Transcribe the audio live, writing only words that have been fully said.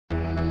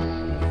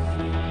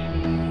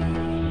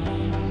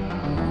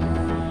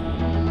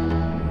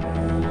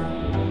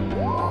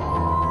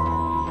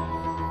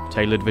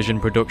Tailored Vision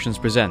Productions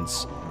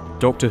presents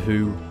Doctor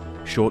Who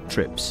Short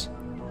Trips,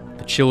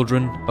 The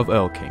Children of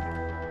Erlking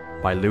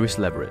by Lewis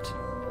Leverett.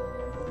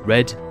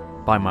 Read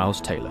by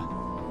Miles Taylor.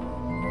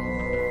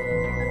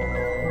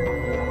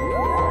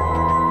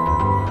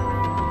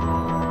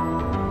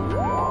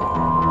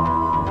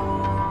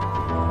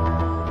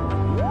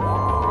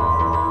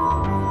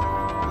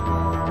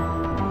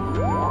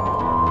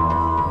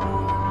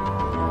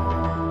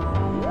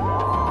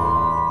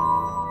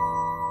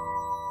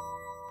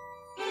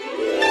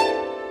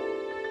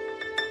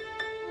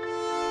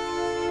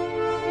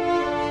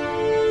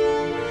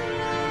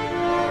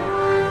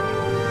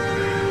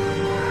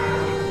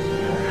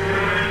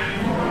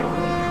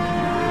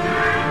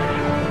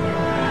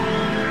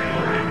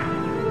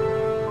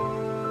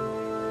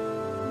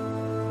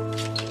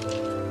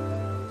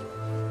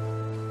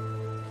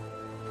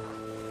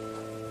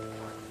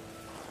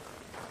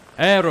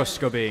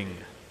 Erlking!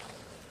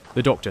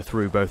 The Doctor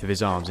threw both of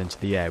his arms into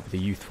the air with a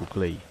youthful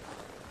glee,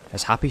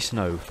 as happy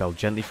snow fell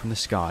gently from the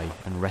sky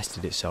and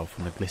rested itself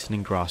on the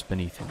glistening grass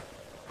beneath him.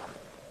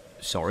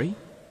 Sorry?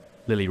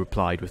 Lily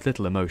replied with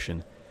little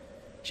emotion.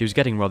 She was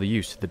getting rather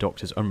used to the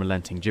Doctor's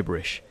unrelenting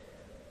gibberish.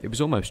 It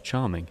was almost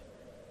charming.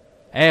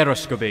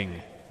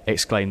 Erlking!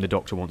 Exclaimed the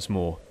Doctor once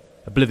more,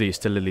 oblivious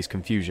to Lily's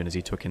confusion as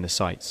he took in the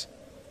sights.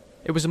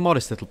 It was a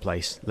modest little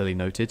place, Lily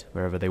noted,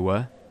 wherever they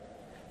were.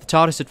 The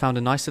TARDIS had found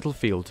a nice little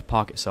field to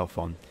park itself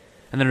on,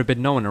 and there had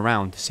been no one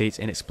around to see its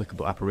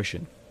inexplicable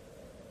apparition.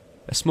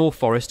 A small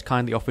forest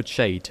kindly offered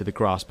shade to the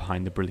grass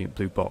behind the brilliant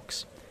blue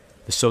box.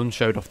 The sun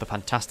showed off the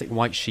fantastic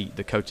white sheet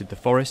that coated the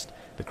forest,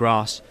 the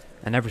grass,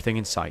 and everything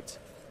in sight.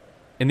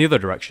 In the other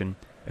direction,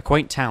 a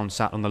quaint town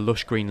sat on the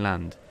lush green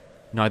land,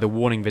 neither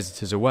warning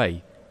visitors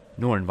away,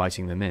 nor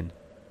inviting them in.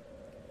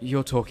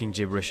 "You're talking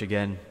gibberish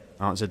again,"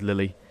 answered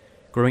Lily,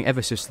 growing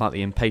ever so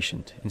slightly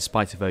impatient in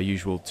spite of her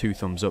usual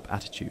two-thumbs-up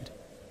attitude.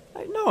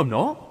 "No, I'm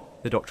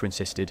not," the Doctor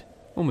insisted,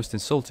 almost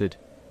insulted.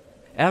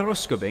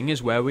 "Erlking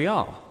is where we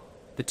are.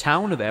 The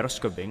town of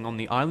Erlking on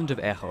the island of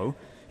Echo,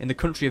 in the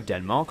country of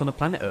Denmark on the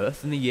planet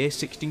Earth in the year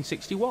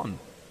 1661.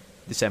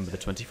 December the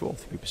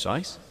 24th, to be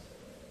precise."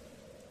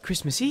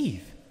 "Christmas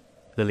Eve?"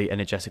 Lily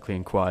energetically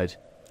inquired.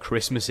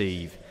 "Christmas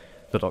Eve,"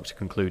 the Doctor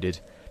concluded,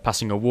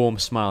 passing a warm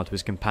smile to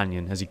his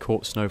companion as he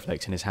caught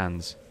snowflakes in his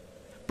hands.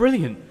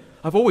 "Brilliant!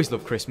 I've always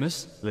loved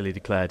Christmas," Lily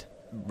declared.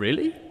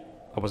 "Really?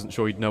 I wasn't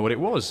sure you'd know what it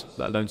was,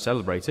 let alone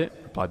celebrate it,"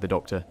 replied the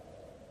Doctor.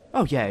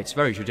 "Oh yeah, it's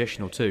very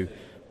traditional too.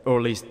 Or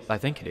at least, I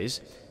think it is.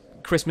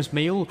 Christmas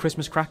meal,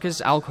 Christmas crackers,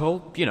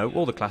 alcohol, you know,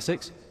 all the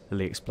classics,"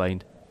 Lily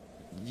explained.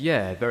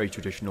 "Yeah, very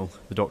traditional,"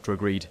 the Doctor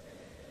agreed.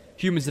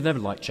 "Humans have never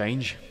liked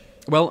change.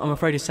 Well, I'm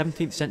afraid a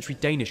 17th century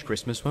Danish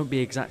Christmas won't be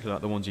exactly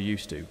like the ones you're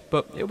used to,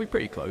 but it'll be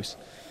pretty close.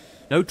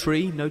 No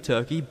tree, no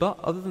turkey, but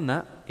other than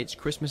that, it's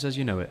Christmas as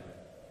you know it."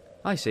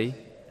 "I see.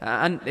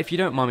 And if you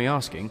don't mind me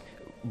asking,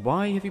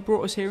 why have you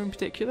brought us here in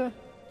particular?"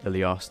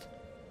 Lily asked.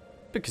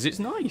 "Because it's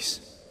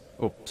nice.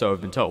 Or so I've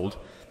been told.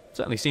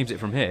 Certainly seems it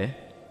from here."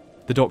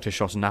 The Doctor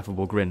shot an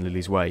affable grin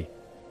Lily's way.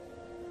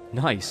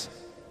 "Nice?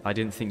 I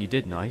didn't think you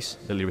did nice,"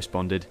 Lily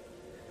responded.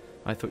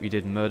 "I thought you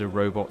did murder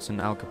robots and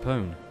Al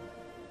Capone."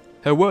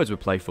 Her words were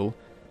playful,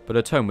 but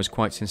her tone was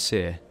quite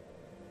sincere.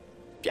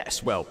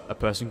 "Yes, well, a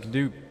person can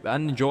do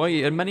and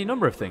enjoy a many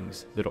number of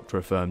things," the Doctor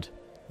affirmed.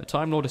 "The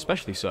Time Lord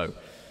especially so.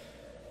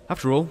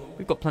 After all,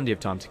 we've got plenty of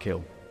time to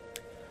kill.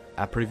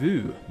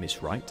 Après-vous,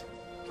 Miss Wright."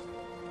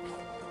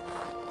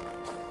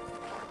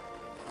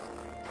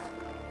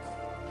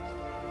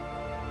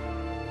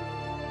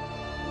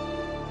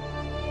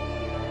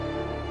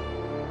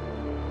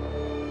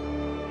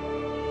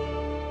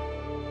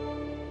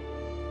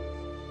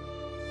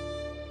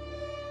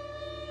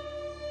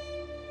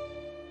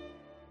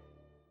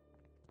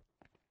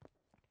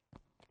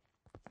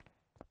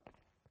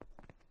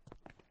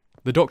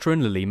 The Doctor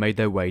and Lily made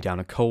their way down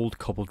a cold,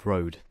 cobbled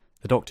road,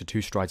 the Doctor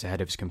 2 strides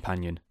ahead of his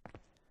companion.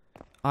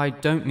 "I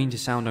don't mean to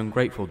sound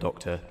ungrateful,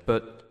 Doctor,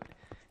 but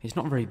it's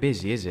not very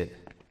busy, is it?"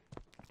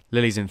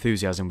 Lily's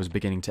enthusiasm was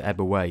beginning to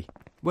ebb away.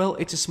 "Well,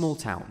 it's a small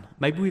town.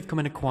 Maybe we've come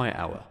in a quiet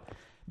hour.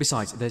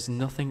 Besides, there's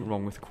nothing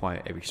wrong with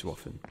quiet every so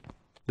often."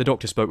 The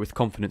Doctor spoke with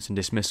confidence and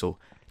dismissal,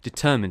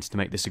 determined to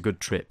make this a good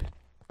trip.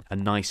 A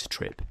nice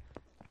trip.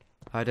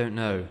 "I don't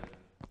know.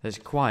 There's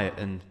quiet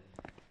and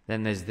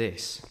then there's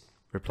this,"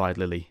 replied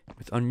Lily,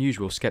 with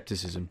unusual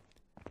scepticism.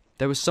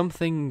 There was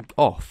something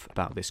off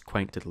about this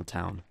quaint little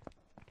town.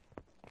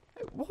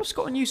 "What's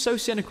gotten you so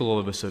cynical all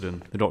of a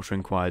sudden?" the Doctor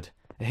inquired,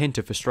 a hint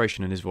of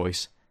frustration in his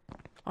voice.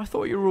 "I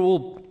thought you were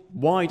all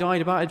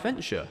wide-eyed about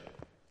adventure."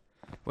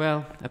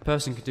 "Well, a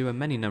person could do a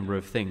many number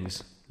of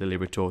things," Lily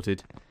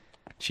retorted.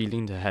 She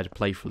leaned her head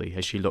playfully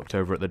as she looked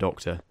over at the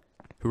Doctor,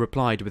 who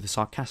replied with a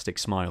sarcastic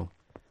smile.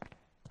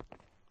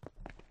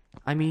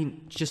 "I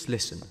mean, just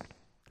listen,"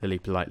 Lily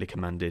politely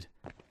commanded,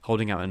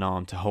 holding out an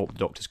arm to halt the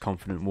Doctor's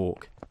confident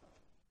walk.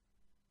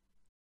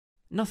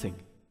 "Nothing.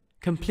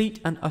 Complete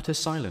and utter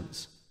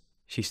silence,"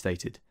 she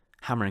stated,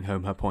 hammering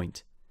home her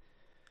point.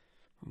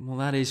 "Well,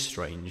 that is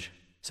strange,"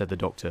 said the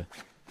Doctor,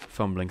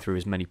 fumbling through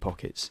his many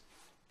pockets.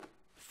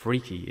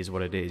 "Freaky is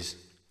what it is,"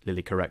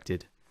 Lily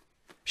corrected,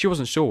 She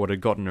wasn't sure what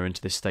had gotten her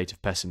into this state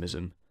of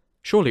pessimism.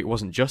 Surely it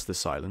wasn't just the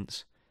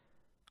silence.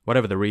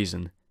 Whatever the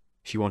reason,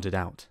 she wanted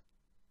out.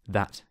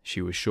 That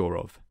she was sure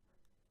of.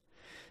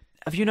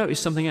 "Have you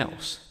noticed something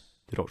else?"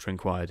 the doctor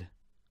inquired.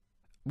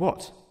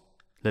 "What?"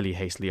 Lily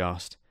hastily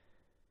asked.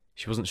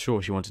 She wasn't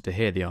sure she wanted to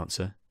hear the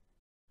answer.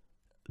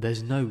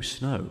 "There's no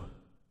snow."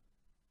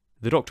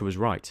 The doctor was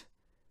right.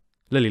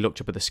 Lily looked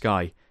up at the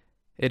sky.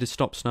 It had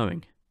stopped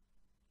snowing.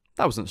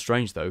 That wasn't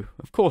strange, though.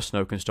 Of course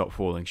snow can stop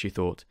falling, she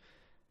thought.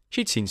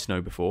 She'd seen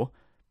snow before.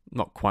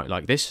 Not quite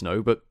like this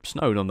snow, but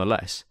snow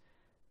nonetheless.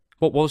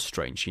 What was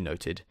strange, she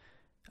noted,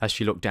 as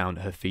she looked down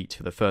at her feet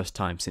for the first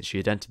time since she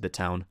had entered the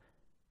town,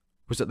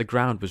 was that the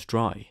ground was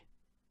dry.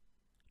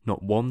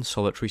 Not one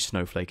solitary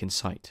snowflake in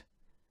sight.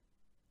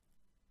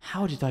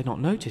 "How did I not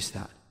notice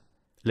that?"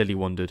 Lily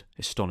wondered,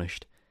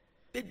 astonished.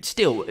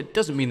 "Still, it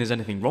doesn't mean there's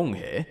anything wrong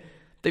here.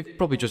 They've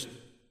probably just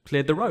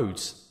cleared the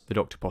roads," the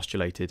doctor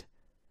postulated.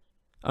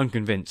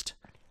 Unconvinced,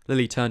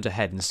 Lily turned her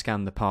head and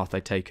scanned the path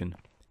they'd taken.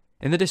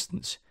 In the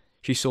distance,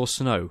 she saw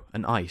snow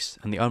and ice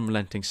and the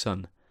unrelenting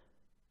sun.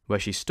 Where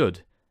she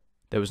stood,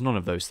 there was none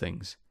of those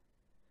things.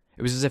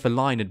 It was as if a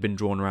line had been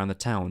drawn around the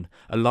town,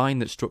 a line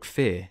that struck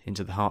fear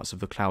into the hearts of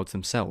the clouds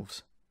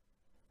themselves.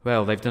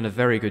 "Well, they've done a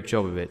very good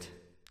job of it,"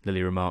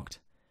 Lily remarked.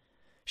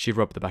 She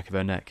rubbed the back of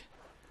her neck.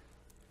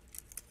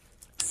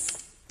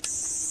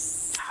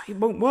 "It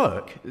won't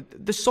work.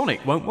 The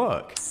sonic won't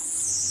work."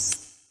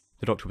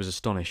 The doctor was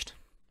astonished.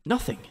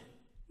 Nothing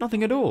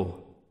at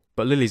all.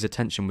 But Lily's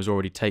attention was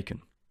already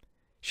taken.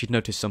 She'd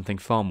noticed something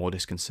far more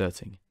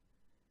disconcerting.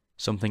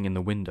 Something in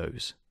the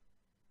windows.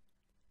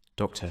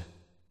 "Doctor,"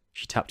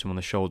 she tapped him on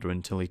the shoulder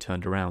until he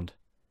turned around.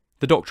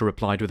 The doctor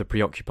replied with a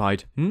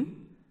preoccupied,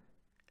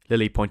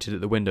 Lily pointed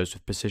at the windows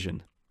with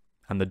precision,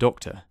 and the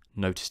doctor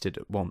noticed it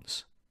at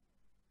once.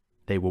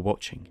 They were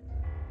watching.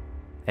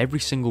 Every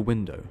single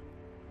window,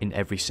 in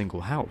every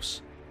single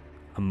house,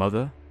 a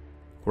mother,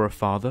 or a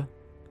father,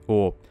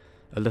 or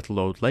a little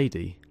old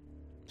lady,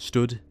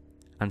 stood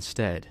and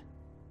stared.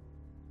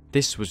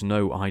 This was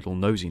no idle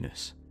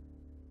nosiness.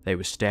 They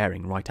were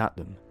staring right at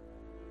them,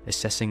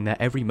 assessing their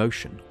every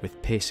motion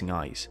with piercing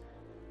eyes.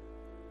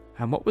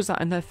 And what was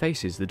that in their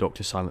faces, the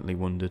doctor silently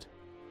wondered?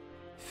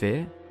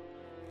 Fear?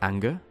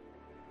 Anger?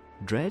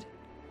 Dread?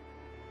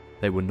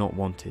 They were not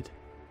wanted.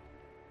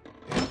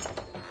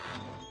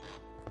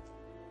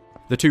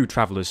 The two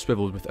travellers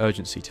swiveled with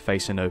urgency to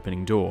face an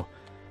opening door,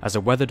 as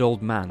a weathered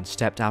old man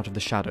stepped out of the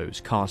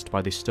shadows cast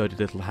by the sturdy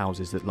little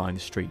houses that lined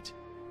the street.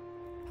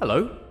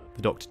 "Hello,"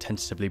 the doctor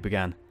tentatively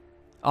began.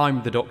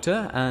 "I'm the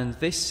doctor, and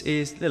this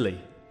is Lily."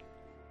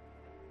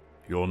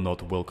 "You're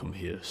not welcome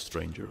here,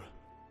 stranger,"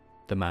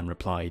 the man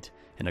replied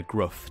in a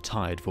gruff,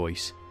 tired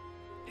voice.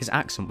 His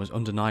accent was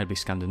undeniably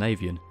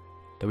Scandinavian,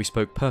 though he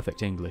spoke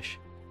perfect English.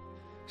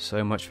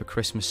 So much for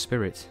Christmas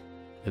spirit,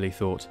 Lily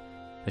thought,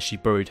 as she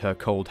buried her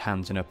cold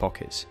hands in her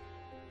pockets.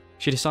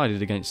 She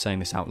decided against saying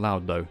this out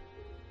loud, though.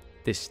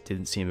 This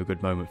didn't seem a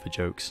good moment for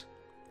jokes.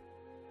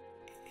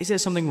 "Is there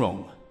something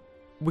wrong?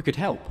 We could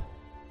help,"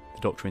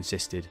 the doctor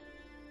insisted.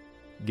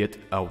 "Get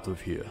out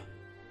of here.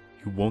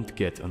 You won't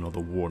get another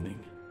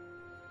warning."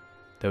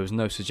 There was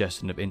no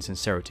suggestion of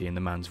insincerity in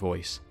the man's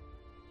voice.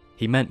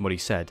 He meant what he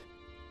said,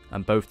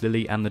 and both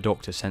Lily and the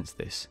doctor sensed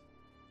this.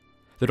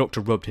 The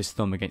doctor rubbed his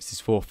thumb against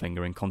his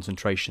forefinger in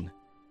concentration.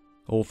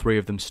 All three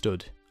of them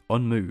stood,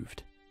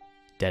 unmoved,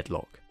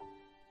 deadlock.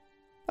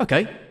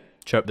 "Okay,"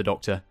 chirped the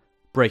doctor,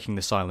 breaking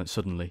the silence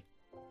suddenly.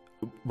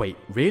 "Wait,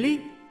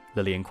 really?"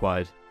 Lily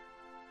inquired.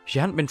 She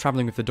hadn't been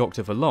travelling with the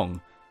doctor for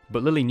long,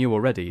 but Lily knew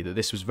already that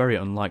this was very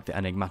unlike the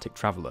enigmatic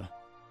traveller.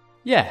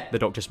 "Yeah," the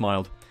doctor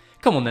smiled.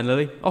 "Come on then,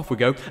 Lily, off we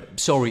go.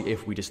 Sorry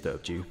if we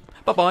disturbed you.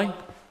 Bye-bye."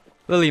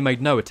 Lily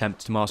made no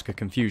attempt to mask her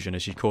confusion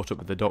as she caught up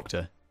with the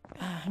doctor.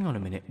 "Hang on a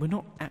minute, we're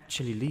not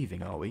actually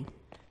leaving, are we?"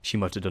 she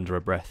muttered under her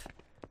breath.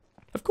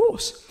 "Of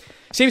course.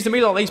 Seems to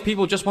me like these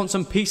people just want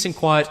some peace and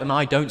quiet, and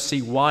I don't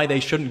see why they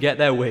shouldn't get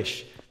their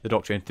wish," the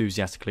doctor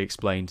enthusiastically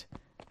explained.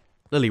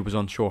 Lily was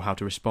unsure how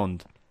to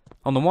respond.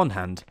 On the one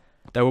hand,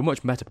 there were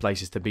much better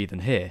places to be than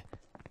here,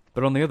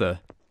 but on the other,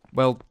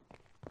 well,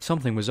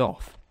 something was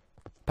off.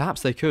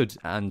 Perhaps they could,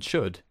 and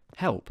should,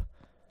 help.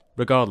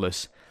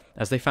 Regardless,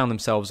 as they found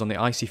themselves on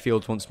the icy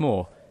fields once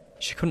more,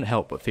 she couldn't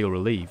help but feel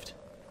relieved.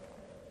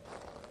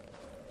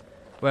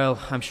 "Well,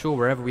 I'm sure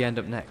wherever we end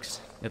up next,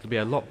 it'll be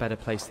a lot better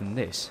place than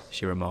this,"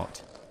 she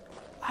remarked.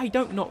 "Hey,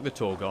 don't knock the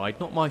tour guide,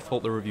 not my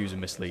fault the reviews are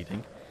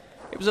misleading.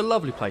 It was a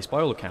lovely place by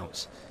all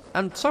accounts.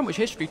 And so much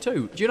history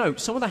too. Do you know,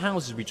 some of the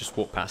houses we just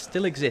walked past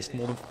still exist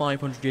more than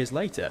 500 years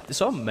later.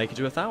 Some make it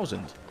to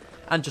 1,000.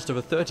 And just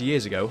over 30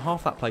 years ago,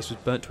 half that place was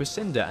burnt to a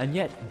cinder, and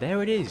yet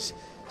there it is,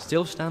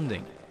 still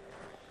standing.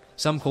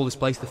 Some call this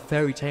place the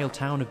fairy tale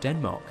town of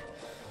Denmark.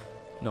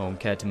 No one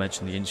cared to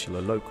mention the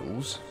insular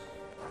locals."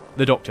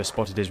 The doctor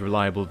spotted his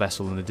reliable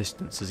vessel in the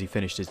distance as he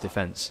finished his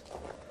defence.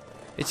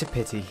 "It's a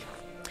pity.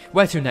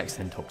 Where to next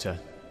then, Doctor?"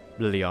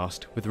 Lily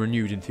asked, with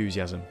renewed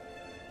enthusiasm.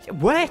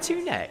 "Where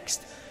to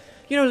next?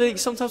 You know, Lily,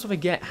 sometimes I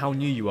forget how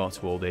new you are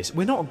to all this.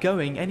 We're not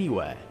going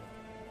anywhere,"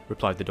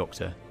 replied the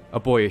doctor, a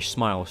boyish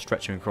smile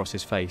stretching across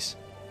his face.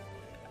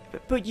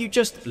 But you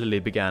just... Lily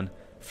began,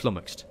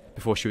 flummoxed,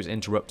 before she was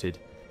interrupted.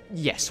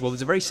 Yes, well,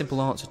 there's a very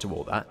simple answer to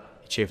all that,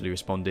 he cheerfully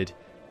responded.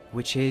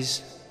 Which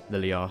is?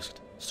 Lily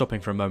asked,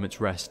 stopping for a moment's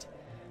rest.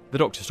 The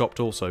doctor stopped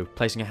also,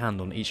 placing a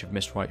hand on each of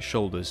Miss Wright's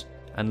shoulders,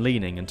 and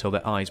leaning until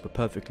their eyes were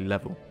perfectly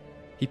level.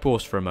 He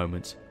paused for a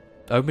moment,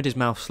 opened his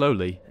mouth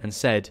slowly, and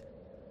said,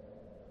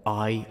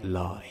 I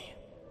lie.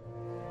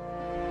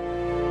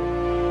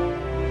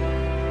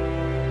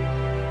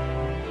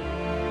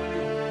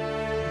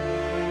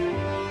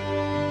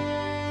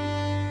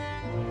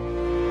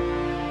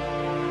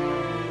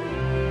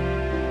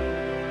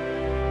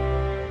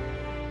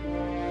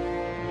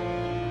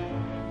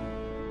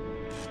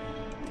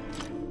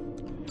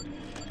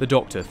 The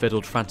doctor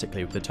fiddled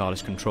frantically with the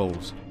TARDIS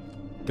controls.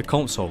 The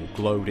console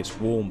glowed its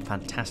warm,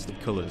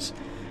 fantastic colours,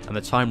 and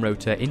the time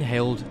rotor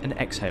inhaled and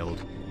exhaled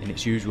in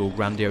its usual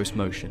grandiose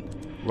motion,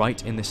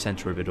 right in the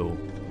centre of it all.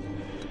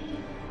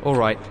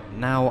 Alright,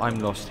 now I'm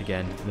lost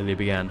again, Lily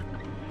began.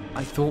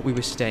 I thought we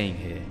were staying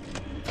here.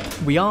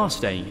 We are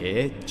staying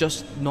here,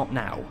 just not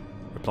now,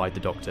 replied the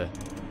doctor.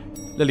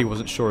 Lily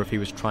wasn't sure if he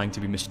was trying to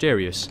be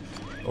mysterious,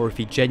 or if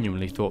he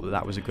genuinely thought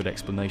that was a good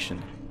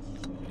explanation.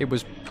 It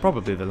was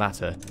probably the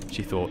latter,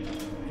 she thought,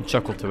 and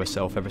chuckled to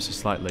herself ever so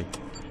slightly.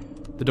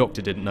 The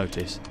doctor didn't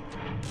notice.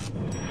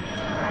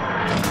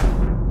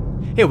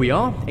 Here we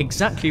are,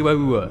 exactly where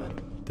we were.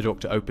 The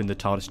doctor opened the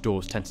TARDIS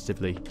doors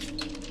tentatively.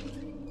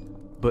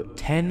 But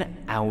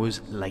 10 hours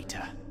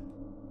later.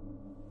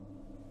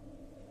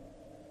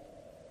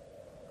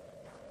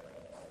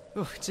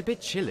 Oh, it's a bit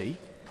chilly.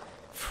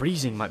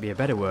 Freezing might be a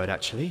better word,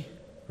 actually,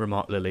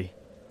 remarked Lily.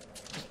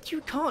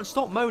 You can't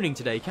stop moaning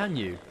today, can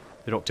you?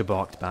 The doctor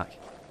barked back.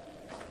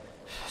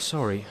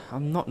 Sorry,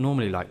 I'm not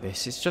normally like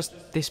this. It's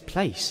just this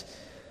place.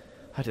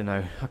 I don't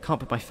know, I can't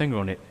put my finger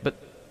on it, but...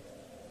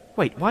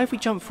 Wait, why have we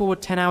jumped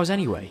forward 10 hours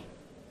anyway?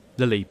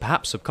 Lily,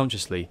 perhaps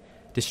subconsciously,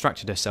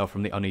 distracted herself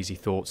from the uneasy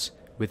thoughts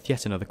with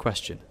yet another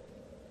question.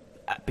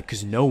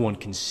 Because no one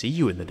can see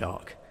you in the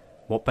dark.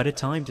 What better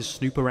time to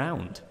snoop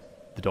around?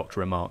 The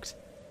doctor remarked.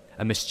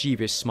 A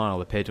mischievous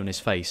smile appeared on his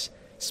face,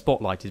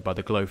 spotlighted by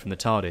the glow from the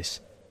TARDIS,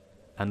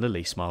 and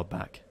Lily smiled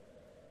back.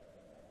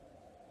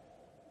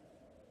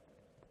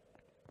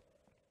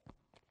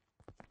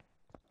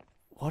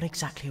 What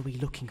exactly are we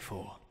looking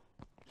for?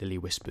 Lily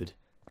whispered,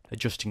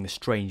 adjusting the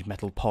strange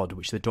metal pod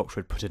which the doctor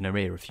had put in her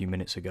ear a few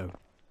minutes ago.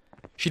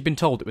 She'd been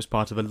told it was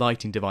part of a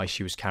lighting device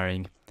she was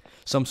carrying,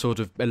 some sort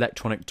of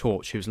electronic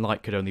torch whose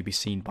light could only be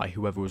seen by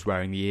whoever was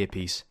wearing the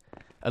earpiece.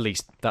 At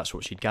least, that's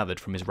what she'd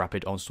gathered from his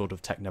rapid onslaught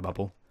of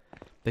technobabble.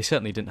 They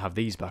certainly didn't have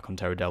these back on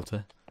Terra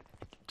Delta.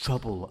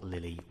 Trouble,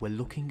 Lily. We're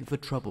looking for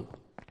trouble.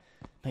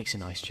 Makes a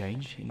nice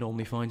change. It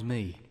normally finds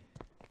me.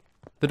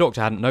 The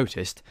doctor hadn't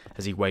noticed,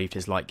 as he waved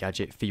his light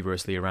gadget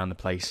feverishly around the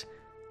place,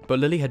 but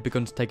Lily had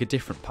begun to take a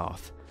different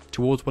path,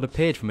 towards what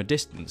appeared from a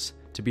distance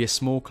to be a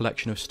small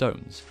collection of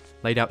stones,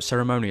 laid out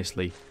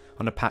ceremoniously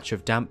on a patch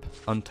of damp,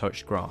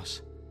 untouched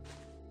grass.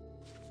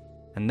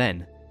 And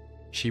then,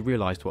 she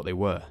realised what they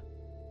were.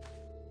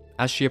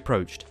 As she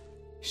approached,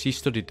 she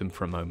studied them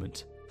for a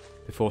moment,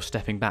 before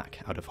stepping back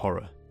out of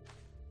horror.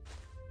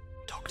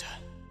 Doctor,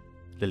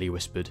 Lily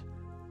whispered,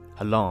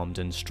 alarmed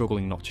and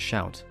struggling not to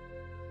shout.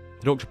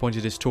 The doctor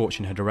pointed his torch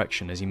in her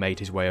direction as he made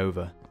his way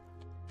over.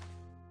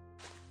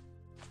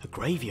 A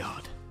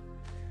graveyard?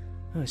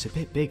 Oh, it's a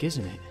bit big,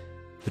 isn't it?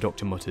 The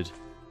doctor muttered,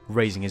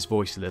 raising his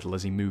voice a little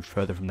as he moved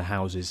further from the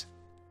houses.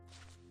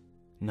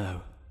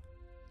 No,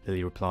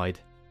 Lily replied,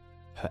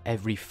 her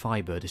every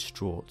fibre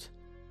distraught.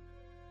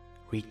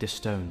 Read the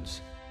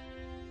stones.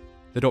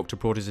 The doctor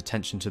brought his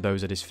attention to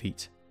those at his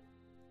feet.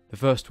 The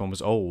first one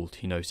was old,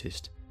 he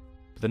noticed,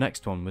 but the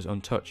next one was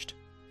untouched,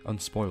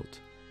 unspoilt,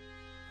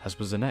 as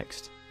was the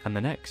next, and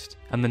the next,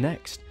 and the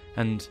next,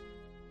 and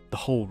the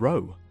whole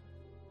row.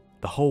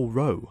 The whole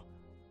row,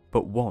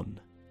 but one,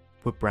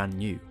 were brand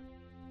new.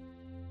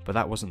 But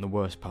that wasn't the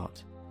worst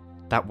part.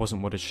 That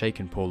wasn't what had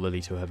shaken poor Lily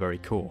to her very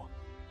core.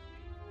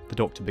 The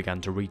doctor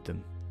began to read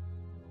them.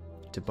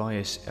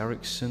 Tobias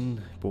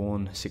Erikson,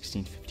 born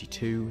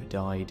 1652,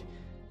 died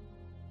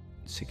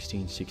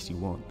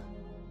 1661.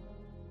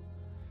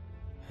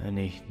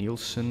 Annie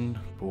Nielsen,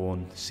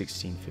 born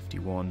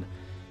 1651,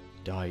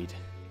 died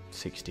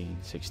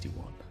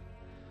 1661.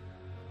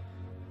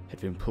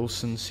 Edvin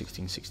Poulsen,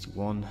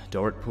 1661,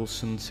 Dorrit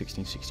Poulsen,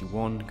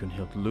 1661,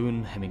 Gunhild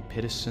Lund, Hemming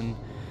Pedersen,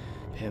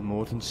 Per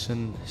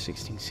Mortensen,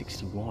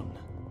 1661.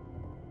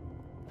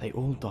 They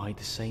all died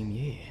the same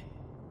year.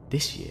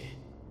 This year.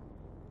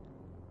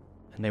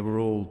 And they were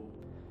all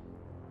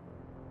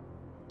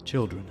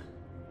children.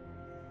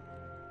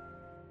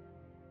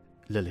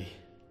 Lily,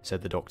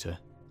 said the doctor,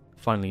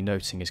 finally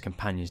noticing his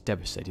companion's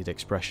devastated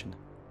expression.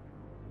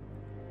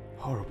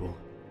 Horrible,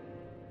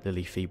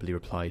 Lily feebly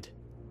replied.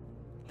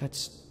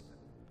 That's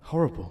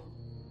horrible.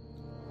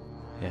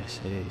 Yes,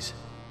 it is.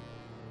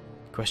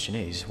 The question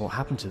is, what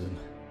happened to them?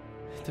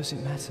 Does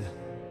it matter?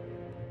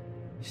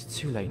 It's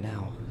too late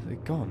now. They're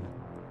gone.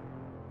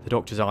 The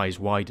doctor's eyes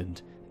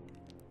widened.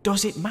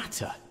 Does it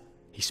matter?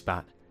 He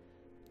spat.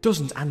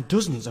 Dozens and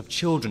dozens of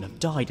children have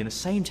died in the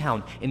same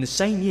town in the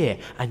same year,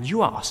 and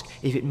you ask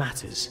if it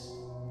matters.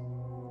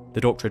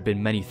 The doctor had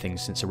been many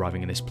things since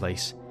arriving in this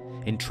place.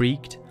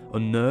 Intrigued,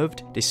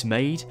 unnerved,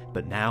 dismayed,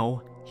 but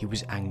now he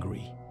was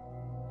angry.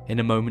 In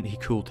a moment he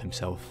cooled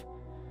himself.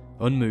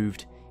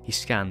 Unmoved, he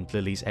scanned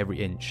Lily's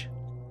every inch.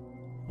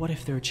 What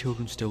if there are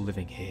children still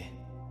living here?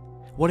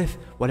 What if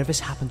whatever's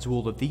happened to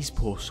all of these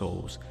poor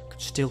souls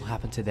could still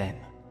happen to them?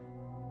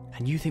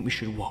 And you think we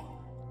should what?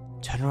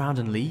 Turn around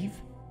and leave?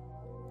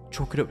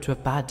 Chalk it up to a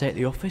bad day at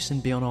the office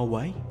and be on our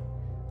way?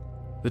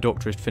 The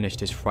doctor had finished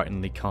his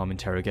frighteningly calm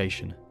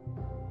interrogation.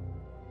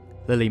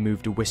 Lily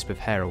moved a wisp of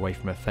hair away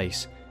from her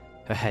face.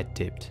 Her head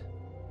dipped.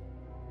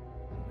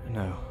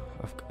 No,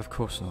 of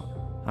course not.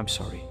 I'm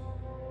sorry.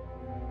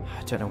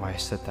 I don't know why I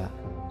said that.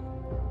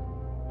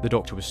 The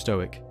doctor was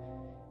stoic.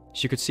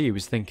 She could see he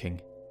was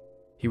thinking.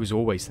 He was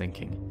always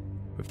thinking,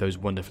 with those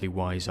wonderfully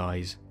wise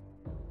eyes.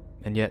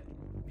 And yet,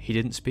 he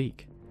didn't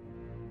speak.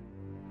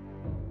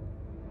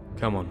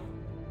 Come on,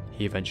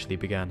 he eventually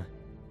began.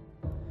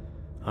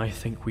 I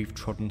think we've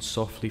trodden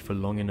softly for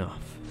long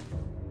enough.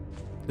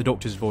 The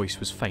doctor's voice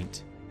was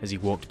faint as he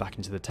walked back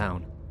into the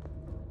town.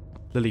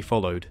 Lily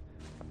followed,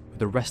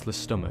 with a restless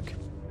stomach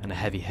and a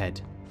heavy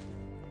head.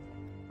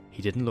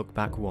 He didn't look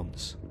back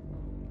once.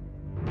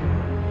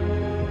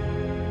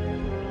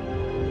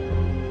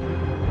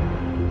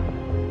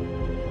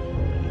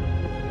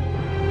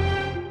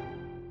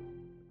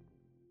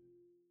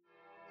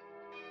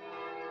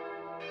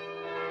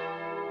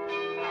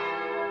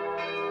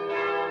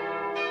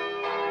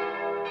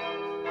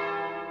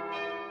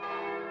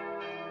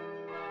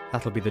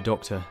 That'll be the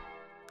doctor,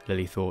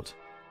 Lily thought,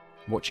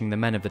 watching the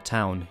men of the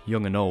town,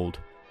 young and old,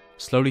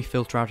 slowly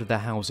filter out of their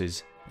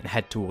houses and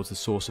head towards the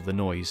source of the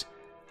noise,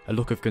 a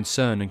look of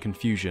concern and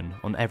confusion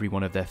on every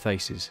one of their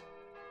faces.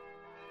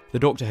 The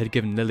doctor had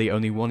given Lily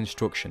only one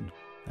instruction,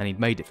 and he'd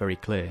made it very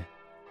clear.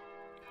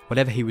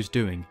 Whatever he was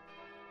doing,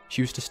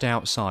 she was to stay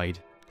outside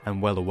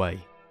and well away.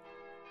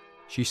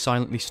 She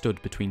silently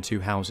stood between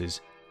two houses,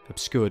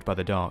 obscured by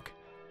the dark.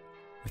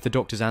 With the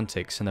doctor's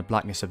antics and the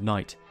blackness of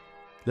night,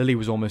 Lily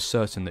was almost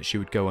certain that she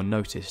would go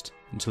unnoticed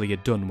until he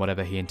had done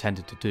whatever he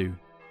intended to do.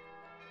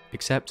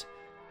 Except,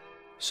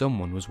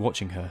 someone was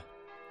watching her.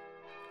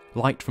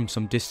 Light from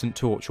some distant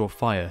torch or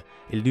fire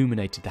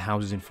illuminated the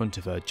houses in front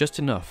of her just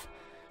enough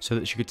so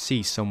that she could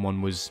see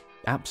someone was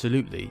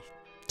absolutely,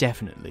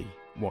 definitely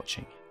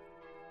watching.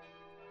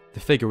 The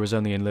figure was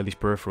only in Lily's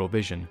peripheral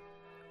vision,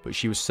 but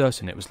she was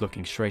certain it was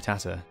looking straight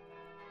at her.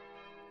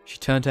 She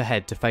turned her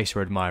head to face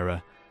her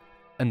admirer,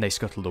 and they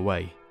scuttled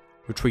away,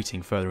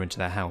 retreating further into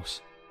their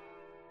house.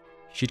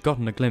 She'd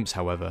gotten a glimpse,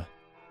 however,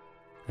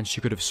 and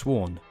she could have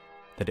sworn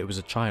that it was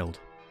a child,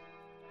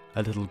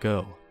 a little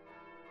girl.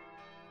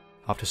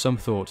 After some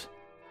thought,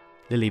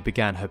 Lily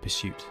began her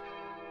pursuit.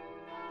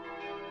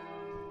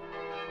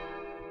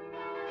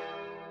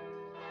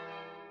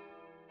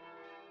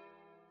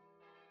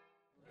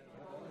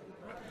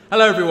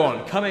 Hello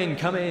everyone, come in,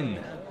 come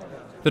in.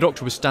 The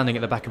doctor was standing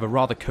at the back of a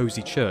rather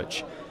cosy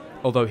church,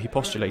 although he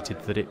postulated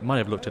that it might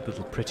have looked a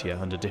little prettier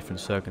under different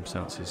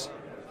circumstances.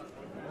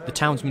 The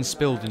townsmen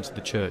spilled into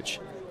the church,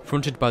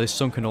 fronted by this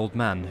sunken old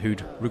man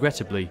who'd,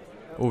 regrettably,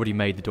 already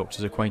made the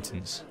doctor's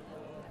acquaintance.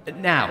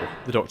 Now,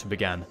 the doctor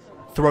began,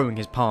 throwing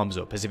his palms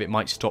up as if it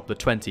might stop the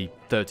 20,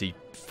 30,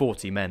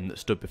 40 men that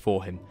stood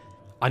before him.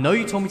 I know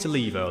you told me to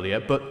leave earlier,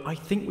 but I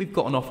think we've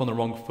gotten off on the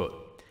wrong foot.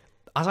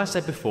 As I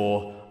said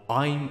before,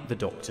 I'm the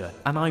doctor,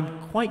 and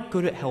I'm quite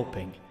good at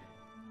helping.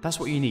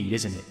 That's what you need,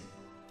 isn't it?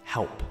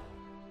 Help.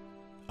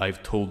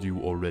 I've told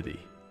you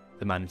already,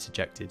 the man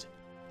interjected.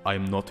 I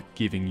am not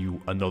giving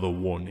you another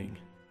warning.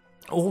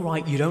 All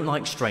right, you don't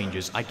like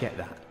strangers, I get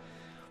that.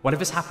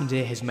 Whatever's happened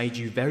here has made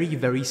you very,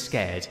 very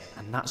scared,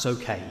 and that's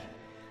okay.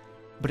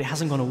 But it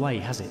hasn't gone away,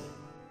 has it?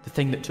 The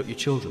thing that took your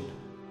children.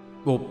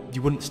 Well,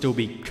 you wouldn't still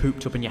be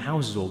cooped up in your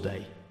houses all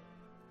day.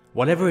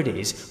 Whatever it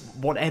is,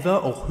 whatever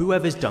or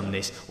whoever's done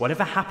this,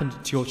 whatever happened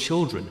to your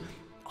children,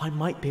 I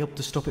might be able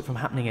to stop it from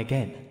happening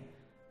again.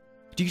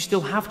 Do you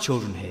still have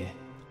children here?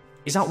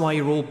 Is that why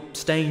you're all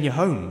staying in your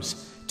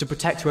homes? To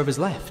protect whoever's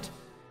left?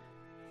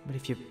 But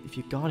if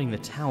you're guarding the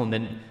town,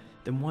 then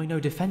why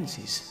no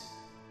defences?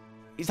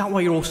 Is that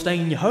why you're all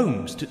staying in your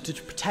homes? To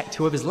protect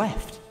whoever's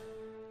left?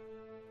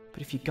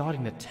 But if you're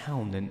guarding the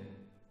town, then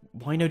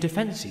why no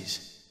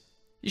defences?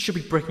 You should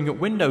be breaking up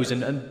windows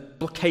and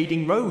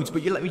blockading roads,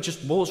 but you let me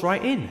just waltz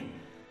right in.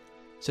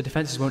 So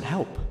defences won't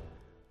help.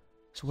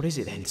 So what is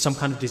it then? Some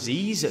kind of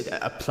disease?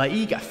 A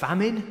plague? A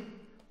famine?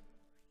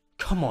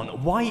 Come on,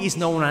 why is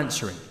no one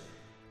answering?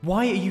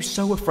 Why are you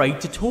so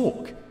afraid to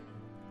talk?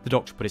 The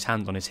doctor put his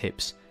hand on his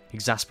hips,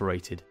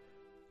 exasperated.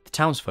 The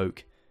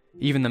townsfolk,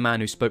 even the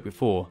man who spoke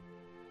before,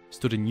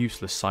 stood in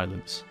useless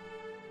silence.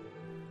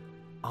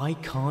 I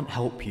can't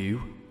help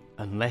you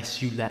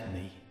unless you let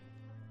me.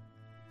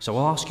 So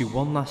I'll ask you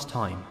one last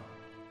time.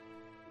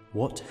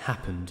 What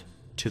happened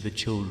to the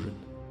children?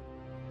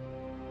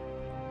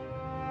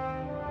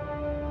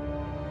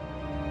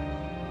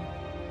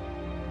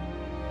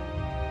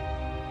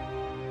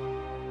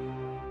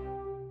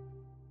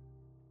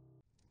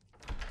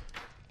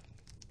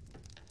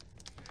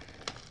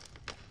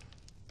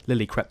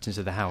 Lily crept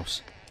into the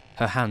house,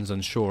 her hands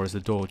unsure as the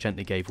door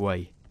gently gave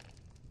way.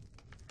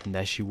 And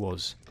there she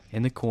was,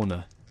 in the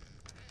corner,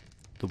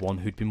 the one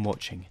who'd been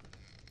watching.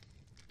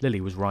 Lily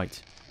was right.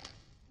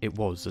 It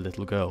was the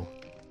little girl.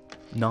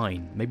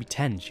 9, maybe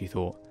 10, she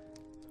thought,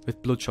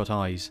 with bloodshot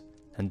eyes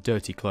and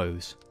dirty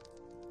clothes.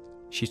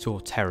 She saw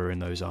terror in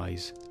those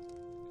eyes.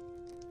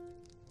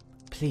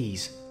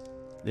 Please,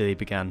 Lily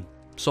began,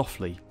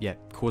 softly, yet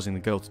causing the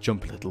girl to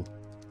jump a little.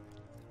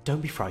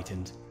 don't be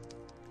frightened.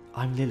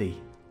 I'm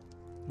Lily.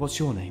 What's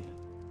your name?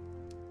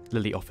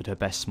 Lily offered her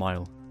best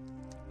smile.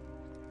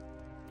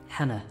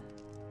 Hannah.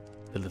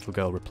 The little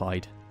girl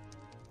replied.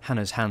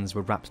 Hannah's hands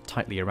were wrapped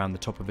tightly around the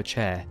top of a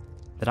chair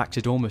that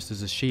acted almost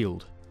as a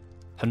shield,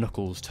 her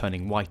knuckles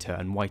turning whiter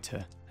and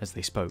whiter as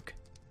they spoke.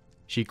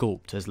 She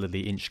gulped as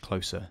Lily inched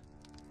closer.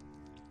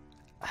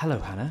 Hello,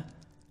 Hannah.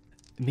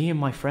 Me and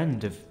my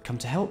friend have come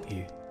to help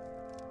you.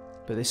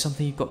 But there's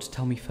something you've got to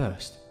tell me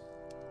first.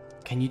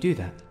 Can you do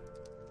that?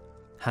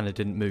 Hannah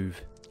didn't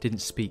move, didn't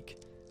speak.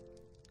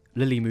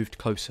 Lily moved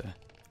closer,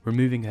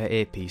 removing her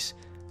earpiece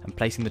and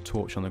placing the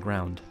torch on the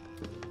ground.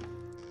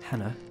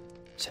 Hannah,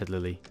 said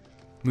Lily,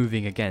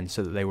 moving again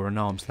so that they were an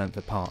arm's length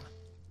apart.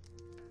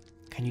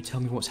 can you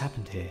tell me what's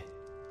happened here?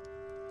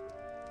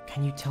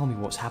 Can you tell me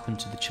what's happened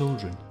to the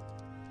children?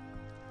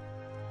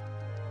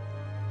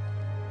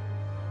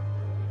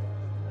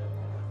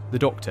 The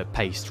doctor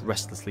paced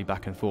restlessly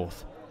back and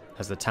forth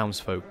as the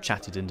townsfolk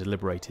chatted and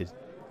deliberated.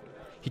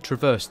 He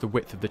traversed the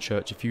width of the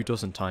church a few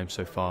dozen times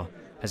so far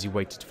as he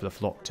waited for the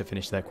flock to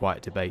finish their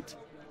quiet debate.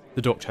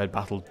 The doctor had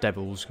battled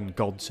devils and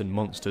gods and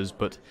monsters,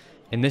 but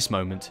in this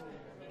moment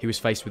he was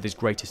faced with his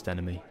greatest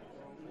enemy,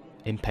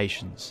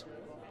 impatience.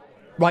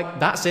 Right,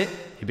 that's it,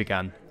 He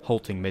began,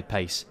 halting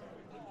mid-pace.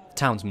 The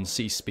townsman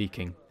ceased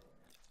speaking.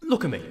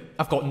 Look at me.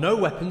 I've got no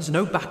weapons,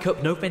 no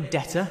backup, no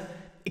vendetta.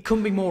 It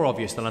couldn't be more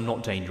obvious that I'm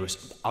not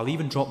dangerous. I'll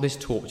even drop this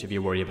torch if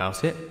you worry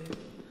about it.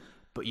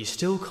 But you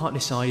still can't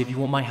decide if you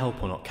want my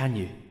help or not, can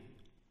you?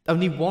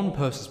 Only one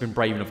person's been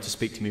brave enough to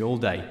speak to me all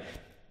day.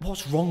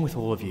 What's wrong with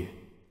all of you?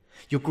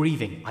 You're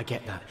grieving, I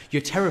get that.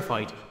 You're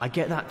terrified, I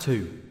get that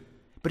too.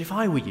 But if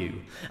I were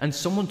you, and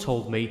someone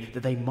told me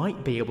that they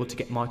might be able to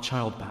get my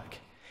child back,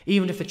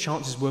 even if the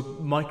chances were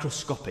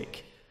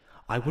microscopic,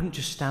 I wouldn't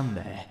just stand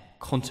there,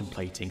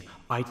 contemplating,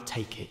 I'd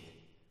take it.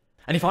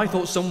 And if I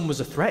thought someone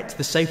was a threat to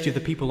the safety of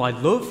the people I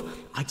love,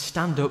 I'd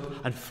stand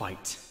up and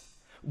fight.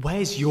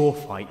 Where's your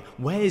fight?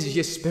 Where's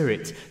your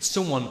spirit?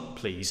 Someone,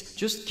 please,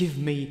 just give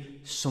me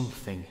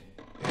something.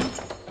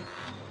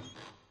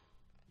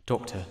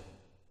 Doctor,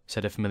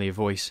 said a familiar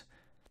voice.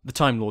 The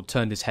Time Lord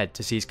turned his head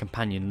to see his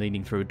companion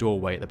leaning through a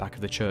doorway at the back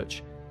of the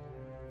church.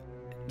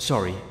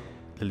 Sorry,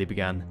 Lily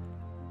began.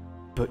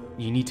 but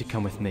you need to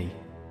come with me.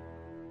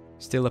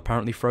 Still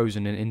apparently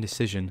frozen in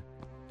indecision,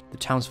 the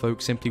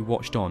townsfolk simply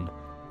watched on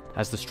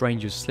as the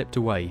strangers slipped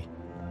away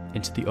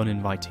into the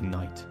uninviting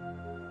night.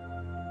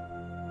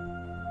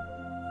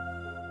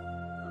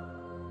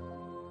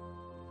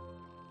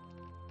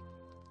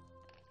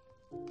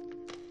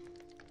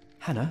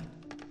 Hannah,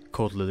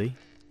 Called Lily,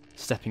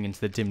 stepping into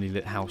the dimly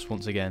lit house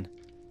once again.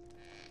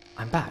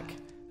 I'm back.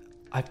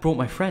 I've brought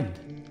my friend.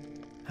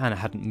 Hannah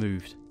hadn't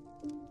moved.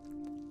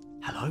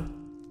 Hello?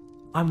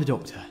 I'm the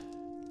doctor.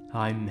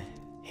 I'm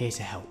here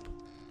to help.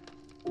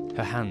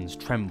 Her hands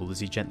trembled as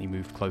he gently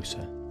moved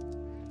closer.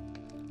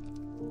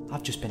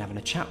 I've just been having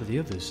a chat with the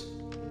others.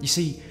 You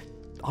see,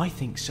 I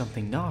think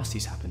something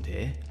nasty's happened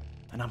here,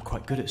 and I'm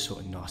quite good at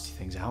sorting nasty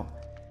things out.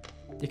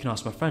 You can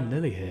ask my friend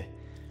Lily here.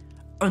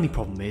 Only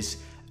problem is,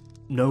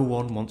 no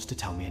one wants to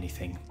tell me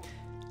anything.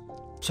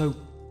 So,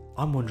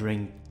 I'm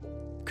wondering,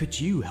 could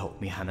you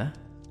help me, Hannah?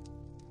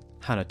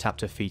 Hannah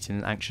tapped her feet in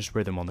an anxious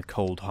rhythm on the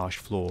cold, harsh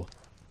floor.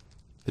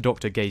 The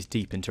doctor gazed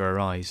deep into her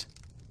eyes.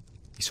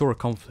 He saw a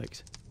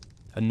conflict.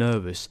 A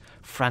nervous,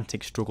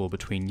 frantic struggle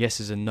between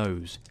yeses and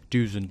nos,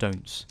 do's and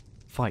don'ts,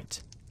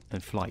 fight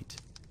and flight.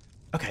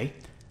 Okay,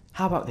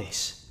 how about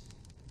this?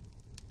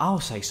 I'll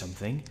say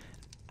something,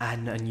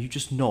 and you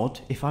just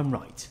nod if I'm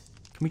right.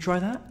 Can we try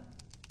that?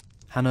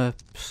 Hannah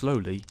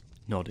slowly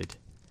nodded.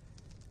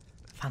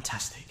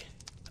 Fantastic.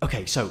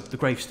 Okay, so the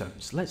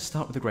gravestones. Let's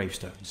start with the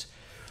gravestones.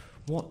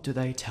 What do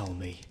they tell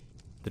me?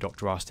 The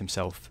doctor asked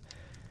himself.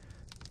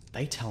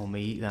 They tell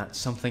me that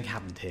something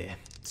happened here,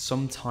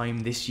 sometime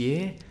this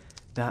year,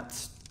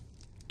 that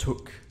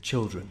took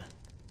children.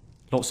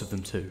 Lots of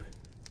them too.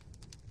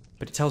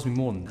 But it tells me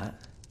more than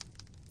that.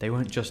 They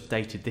weren't just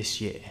dated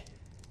this year.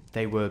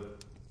 They were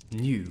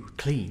new,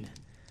 clean.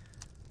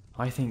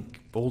 I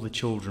think all the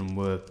children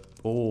were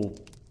all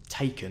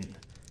taken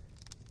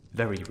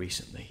very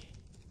recently,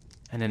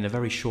 and in a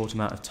very short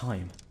amount of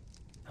time.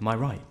 Am I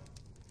right?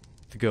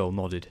 The girl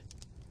nodded.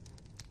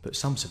 But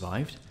some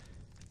survived,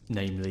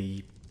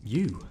 namely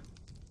you.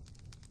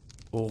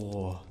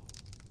 Or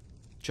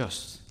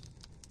just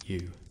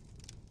you.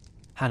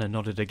 Hannah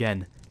nodded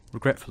again,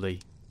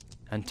 regretfully,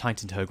 and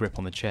tightened her grip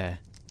on the chair.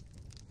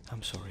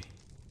 I'm sorry.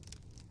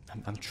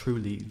 I'm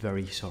truly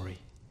very sorry.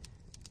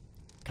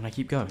 Can I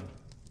keep going?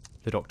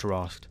 The doctor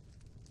asked,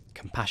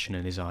 compassion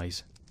in his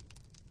eyes.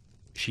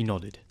 She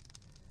nodded.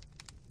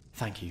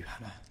 Thank you,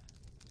 Hannah.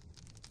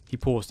 He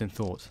paused in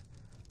thought,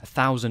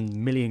 1,000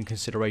 million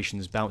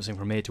considerations bouncing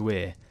from ear to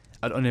ear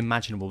at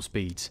unimaginable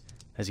speeds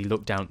as he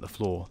looked down at the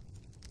floor.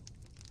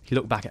 He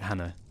looked back at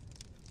Hannah.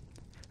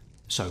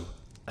 So,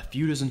 a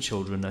few dozen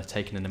children are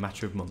taken in a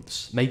matter of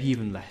months, maybe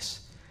even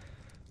less.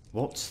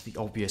 What's the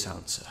obvious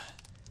answer?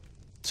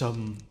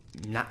 Some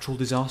natural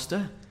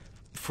disaster?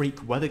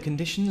 Freak weather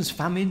conditions?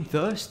 Famine?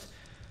 Thirst?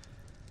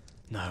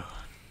 No.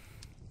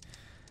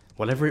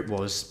 Whatever it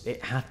was,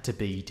 it had to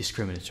be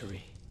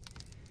discriminatory.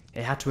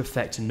 It had to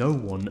affect no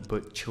one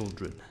but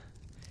children.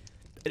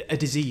 A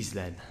disease,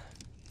 then.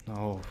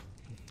 Oh,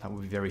 that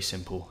would be very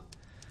simple.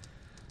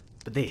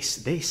 But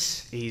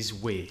this is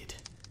weird.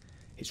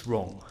 It's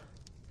wrong.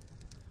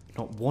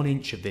 Not 1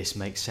 inch of this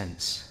makes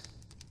sense.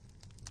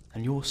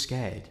 And you're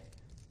scared.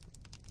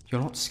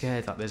 You're not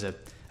scared that there's a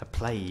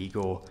plague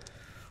or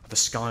the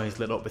sky is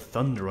lit up with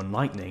thunder and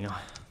lightning.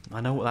 I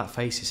know what that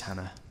face is,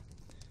 Hannah.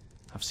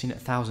 I've seen it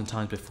 1,000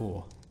 times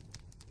before.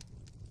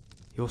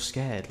 You're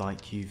scared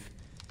like you've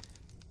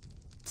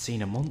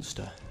seen a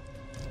monster.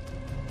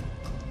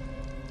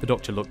 The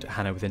doctor looked at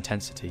Hannah with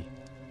intensity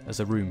as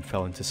the room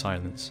fell into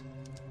silence.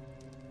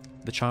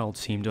 The child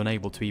seemed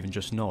unable to even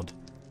just nod,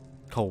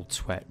 cold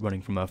sweat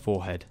running from her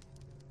forehead.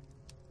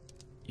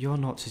 You're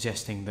not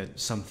suggesting that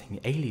something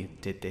alien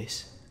did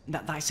this?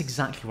 That's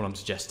exactly what I'm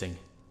suggesting,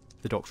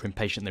 the doctor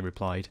impatiently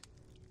replied.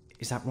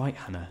 Is that right,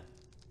 Hannah?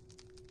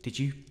 Did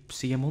you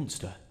see a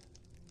monster?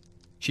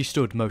 She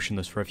stood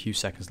motionless for a few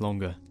seconds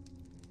longer.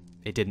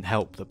 It didn't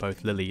help that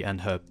both Lily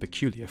and her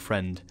peculiar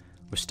friend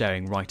were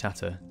staring right at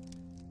her.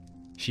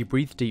 She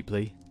breathed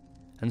deeply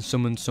and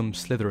summoned some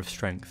slither of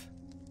strength.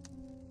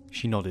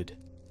 She nodded.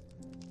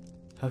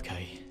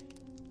 Okay,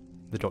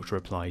 the doctor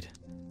replied,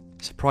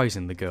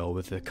 surprising the girl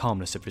with the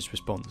calmness of his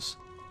response.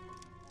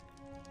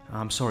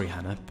 I'm sorry,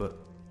 Hannah, but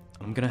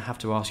I'm going to have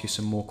to ask you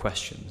some more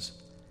questions.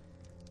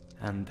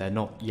 And they're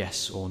not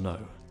yes or no.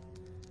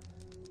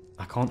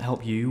 I can't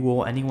help you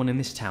or anyone in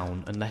this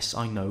town unless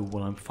I know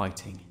what I'm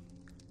fighting.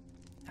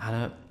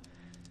 Hannah,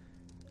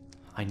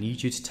 I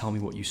need you to tell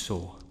me what you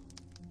saw.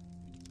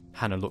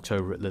 Hannah looked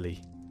over at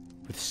Lily,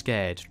 with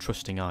scared,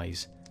 trusting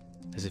eyes,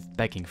 as if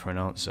begging for an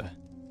answer.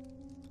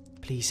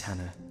 Please,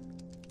 Hannah.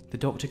 The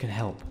doctor can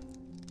help.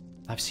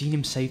 I've seen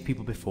him save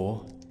people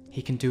before.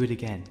 He can do it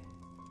again.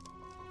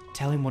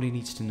 Tell him what he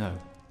needs to know.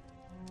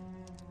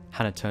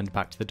 Hannah turned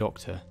back to the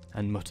doctor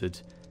and muttered,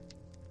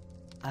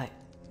 I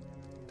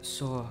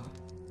saw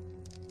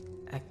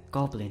a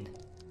goblin.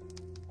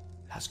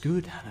 That's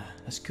good, Hannah.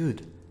 That's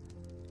good.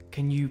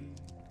 Can you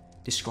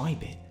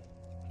describe it?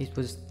 It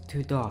was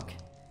too dark.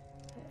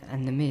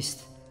 And the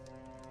mist.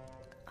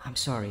 I'm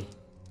sorry.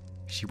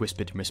 She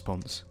whispered in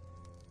response.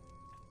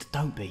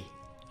 Don't be.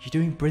 You're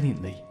doing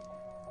brilliantly.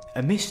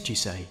 A mist, you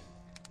say?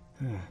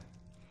 And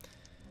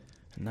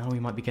now we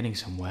might be getting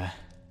somewhere.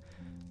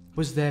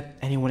 Was there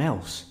anyone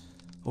else?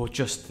 Or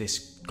just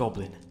this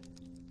goblin?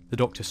 The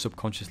doctor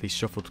subconsciously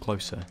shuffled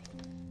closer.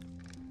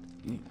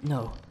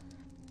 No.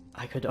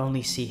 I could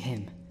only see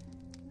him.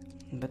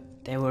 But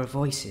there were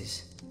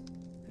voices.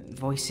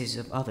 Voices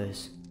of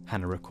others.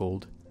 Hannah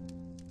recalled.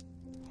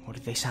 What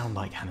did they sound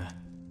like, Hannah?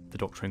 The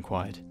doctor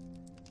inquired.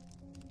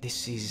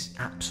 This is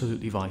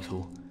absolutely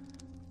vital.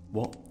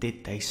 What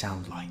did they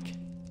sound like?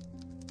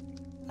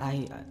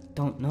 I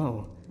don't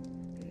know.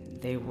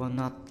 They were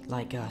not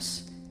like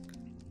us.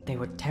 They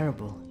were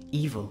terrible,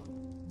 evil.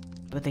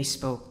 But they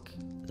spoke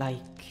like...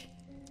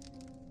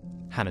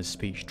 Hannah's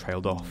speech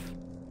trailed off,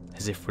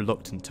 as if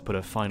reluctant to put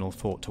her final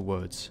thought to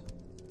words.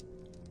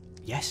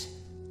 Yes?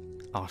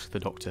 Asked the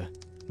doctor,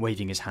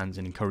 waving his hands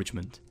in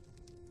encouragement.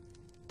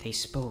 They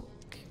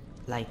spoke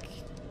like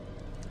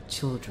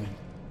children.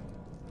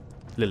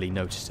 Lily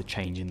noticed a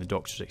change in the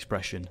doctor's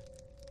expression.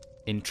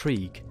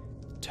 Intrigue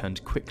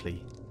turned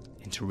quickly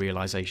into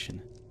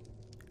realization.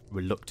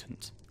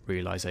 Reluctant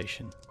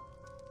realization.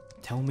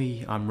 Tell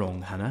me I'm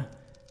wrong, Hannah,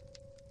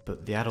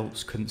 but the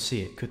adults couldn't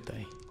see it, could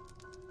they?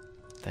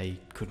 They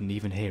couldn't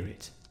even hear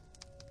it.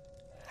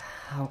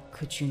 How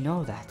could you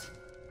know that?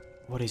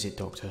 What is it,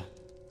 Doctor?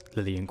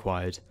 Lily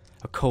inquired,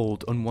 a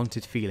cold,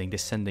 unwanted feeling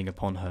descending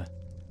upon her.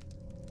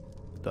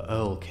 The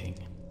Erlking,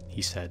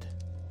 he said.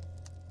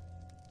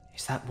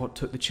 Is that what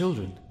took the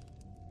children?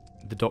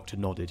 The doctor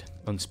nodded,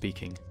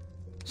 unspeaking,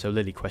 so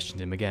Lily questioned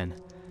him again.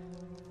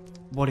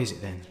 What is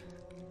it then?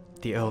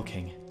 The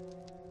Erlking?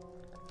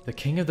 The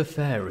king of the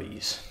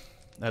fairies.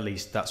 At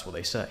least that's what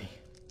they say,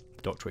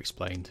 the doctor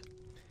explained.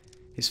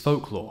 It's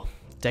folklore,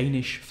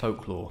 Danish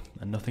folklore,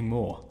 and nothing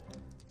more.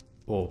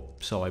 Or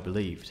so I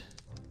believed.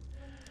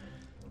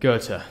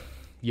 Goethe,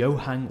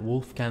 Johann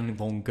Wolfgang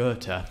von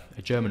Goethe,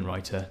 a German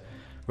writer,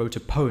 wrote a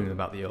poem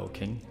about the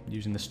Erlking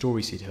using the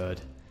stories he'd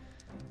heard.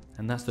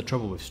 And that's the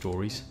trouble with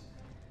stories.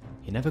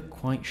 You're never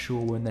quite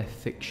sure when they're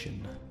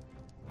fiction.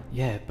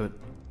 Yeah, but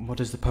what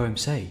does the poem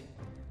say?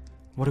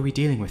 What are we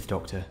dealing with,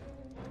 Doctor?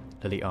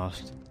 Lily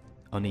asked,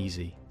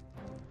 uneasy.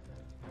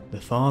 The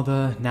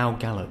father now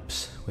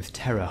gallops, with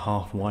terror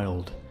half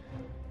wild.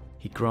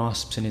 He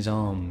grasps in his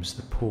arms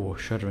the poor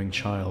shuddering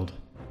child.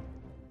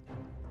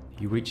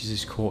 He reaches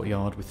his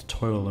courtyard with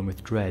toil and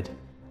with dread.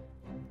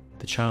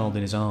 The child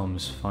in his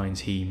arms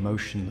finds he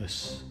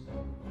motionless,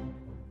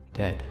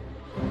 dead.